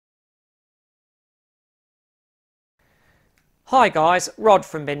Hi guys, Rod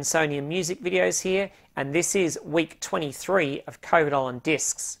from Bensonian Music Videos here, and this is week 23 of COVID on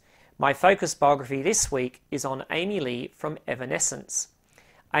Discs. My focus biography this week is on Amy Lee from Evanescence.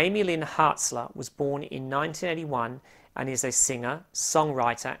 Amy Lee Hartzler was born in 1981 and is a singer,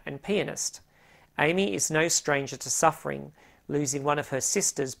 songwriter and pianist. Amy is no stranger to suffering, losing one of her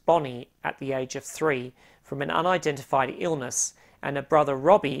sisters, Bonnie, at the age of 3 from an unidentified illness, and a brother,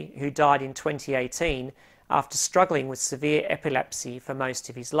 Robbie, who died in 2018 after struggling with severe epilepsy for most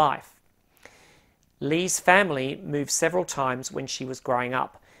of his life. Lee's family moved several times when she was growing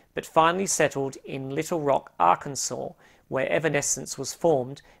up, but finally settled in Little Rock, Arkansas, where Evanescence was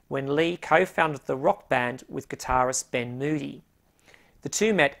formed when Lee co-founded the rock band with guitarist Ben Moody. The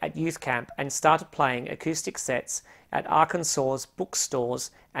two met at youth camp and started playing acoustic sets at Arkansas's bookstores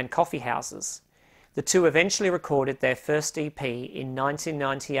and coffee houses. The two eventually recorded their first EP in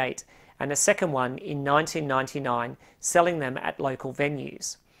 1998 and a second one in 1999, selling them at local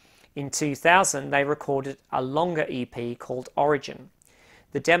venues. In 2000, they recorded a longer EP called Origin.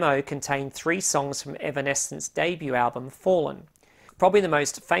 The demo contained 3 songs from Evanescence's debut album, Fallen. Probably the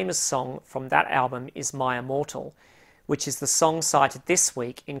most famous song from that album is My Immortal, which is the song cited this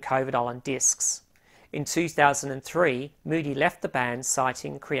week in COVID on Discs. In 2003, Moody left the band,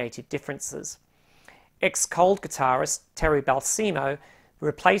 citing creative differences. Ex-Cold guitarist Terry Balsamo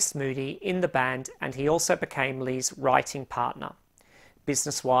replaced Moody in the band, and he also became Lee's writing partner.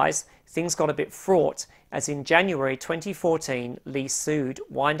 Business-wise, things got a bit fraught, as in January 2014, Lee sued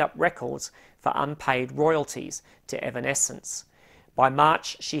Wind Up Records for unpaid royalties to Evanescence. By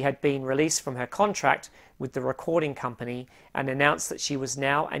March, she had been released from her contract with the recording company and announced that she was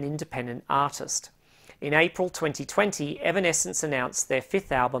now an independent artist. In April 2020, Evanescence announced their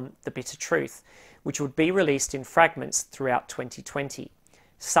 5th album, The Bitter Truth, which would be released in fragments throughout 2020.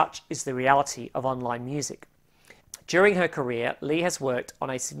 Such is the reality of online music. During her career, Lee has worked on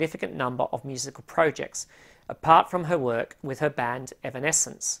a significant number of musical projects, apart from her work with her band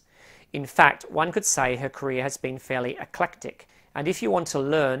Evanescence. In fact, one could say her career has been fairly eclectic, and if you want to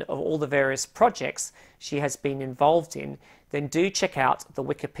learn of all the various projects she has been involved in, then do check out the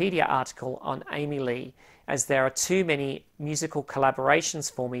Wikipedia article on Amy Lee, as there are too many musical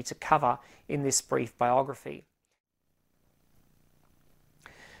collaborations for me to cover in this brief biography.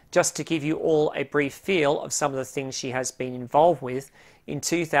 Just to give you all a brief feel of some of the things she has been involved with, in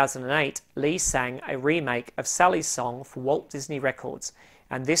 2008, Lee sang a remake of Sally's song for Walt Disney Records,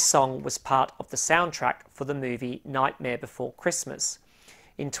 and this song was part of the soundtrack for the movie Nightmare Before Christmas.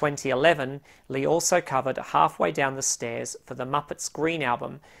 In 2011, Lee also covered Halfway Down the Stairs for the Muppets Green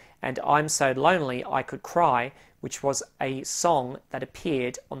album, and I'm So Lonely I Could Cry, which was a song that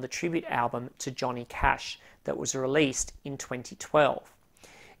appeared on the tribute album to Johnny Cash that was released in 2012.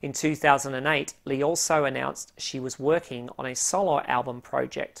 In 2008, Lee also announced she was working on a solo album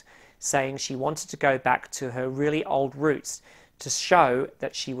project, saying she wanted to go back to her really old roots to show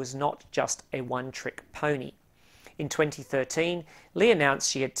that she was not just a one-trick pony. In 2013, Lee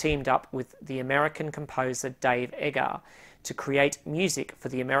announced she had teamed up with the American composer Dave Eggar to create music for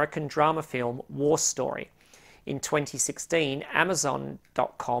the American drama film War Story. In 2016,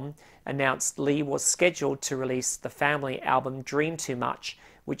 Amazon.com announced Lee was scheduled to release the family album Dream Too Much,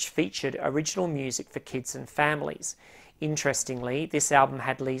 which featured original music for kids and families. Interestingly, this album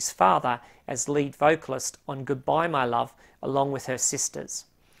had Lee's father as lead vocalist on Goodbye My Love, along with her sisters.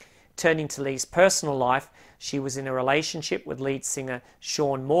 Turning to Lee's personal life, she was in a relationship with lead singer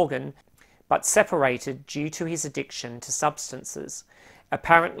Sean Morgan, but separated due to his addiction to substances.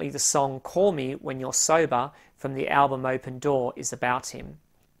 Apparently, the song Call Me When You're Sober from the album Open Door is about him.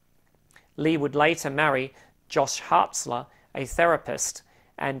 Lee would later marry Josh Hartzler, a therapist,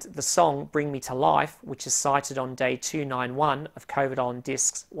 and the song Bring Me to Life, which is cited on day 291 of COVID on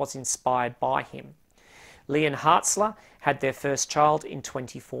Discs, was inspired by him. Lee and Hartzler had their first child in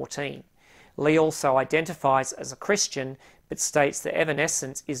 2014. Lee also identifies as a Christian, but states that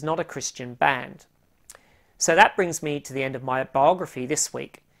Evanescence is not a Christian band. So that brings me to the end of my biography this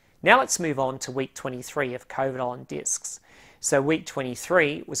week. Now let's move on to week 23 of COVID on Discs. So week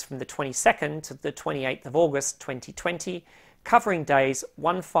 23 was from the 22nd to the 28th of August 2020, covering days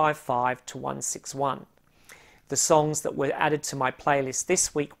 155 to 161. The songs that were added to my playlist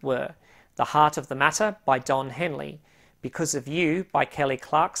this week were The Heart of the Matter by Don Henley, Because of You by Kelly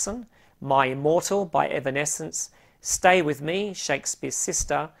Clarkson, My Immortal by Evanescence, Stay With Me, Shakespeare's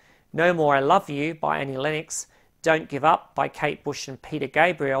Sister, No More I Love You by Annie Lennox, Don't Give Up by Kate Bush and Peter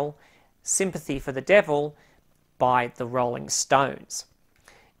Gabriel, Sympathy for the Devil by the Rolling Stones.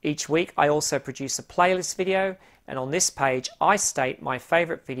 Each week I also produce a playlist video, and on this page I state my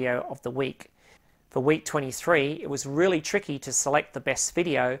favourite video of the week. For week 23, it was really tricky to select the best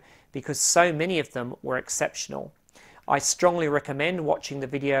video because so many of them were exceptional. I strongly recommend watching the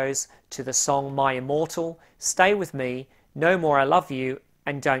videos to the song My Immortal, Stay With Me, No More I Love You,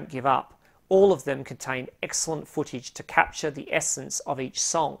 and Don't Give Up. All of them contain excellent footage to capture the essence of each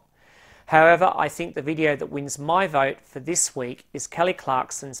song. However, I think the video that wins my vote for this week is Kelly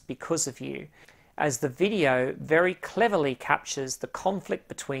Clarkson's Because of You, as the video very cleverly captures the conflict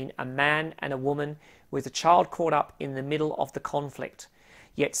between a man and a woman with a child caught up in the middle of the conflict.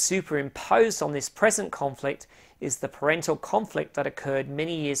 Yet superimposed on this present conflict is the parental conflict that occurred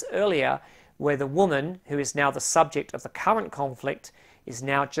many years earlier, where the woman, who is now the subject of the current conflict, is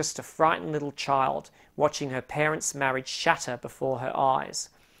now just a frightened little child watching her parents' marriage shatter before her eyes.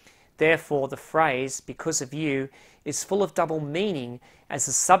 Therefore, the phrase, because of you, is full of double meaning, as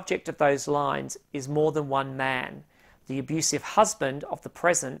the subject of those lines is more than one man, the abusive husband of the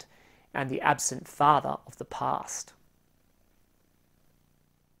present and the absent father of the past.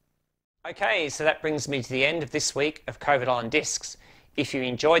 Okay, so that brings me to the end of this week of COVID on Discs. If you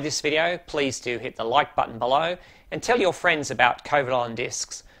enjoyed this video, please do hit the like button below and tell your friends about COVID on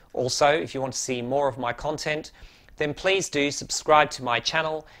Discs. Also, if you want to see more of my content, then please do subscribe to my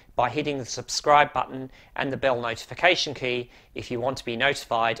channel by hitting the subscribe button and the bell notification key if you want to be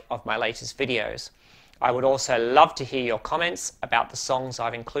notified of my latest videos. I would also love to hear your comments about the songs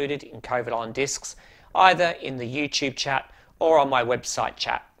I've included in COVID on Discs, either in the YouTube chat or on my website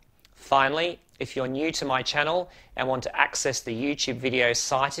chat. Finally, if you're new to my channel and want to access the YouTube videos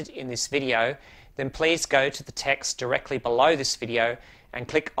cited in this video, then please go to the text directly below this video and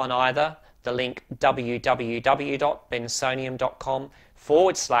click on either the link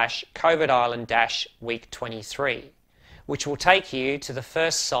www.bensonium.com/COVID Island-week 23, which will take you to the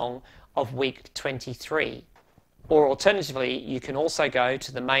first song of week 23. Or alternatively, you can also go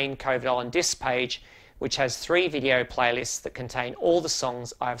to the main COVID Island Disc page, which has 3 video playlists that contain all the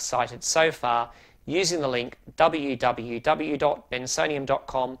songs I have cited so far, using the link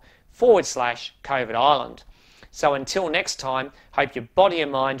www.bensonium.com/COVID Island. So until next time, hope your body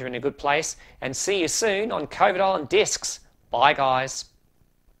and mind are in a good place, and see you soon on COVID Island Discs. Bye guys.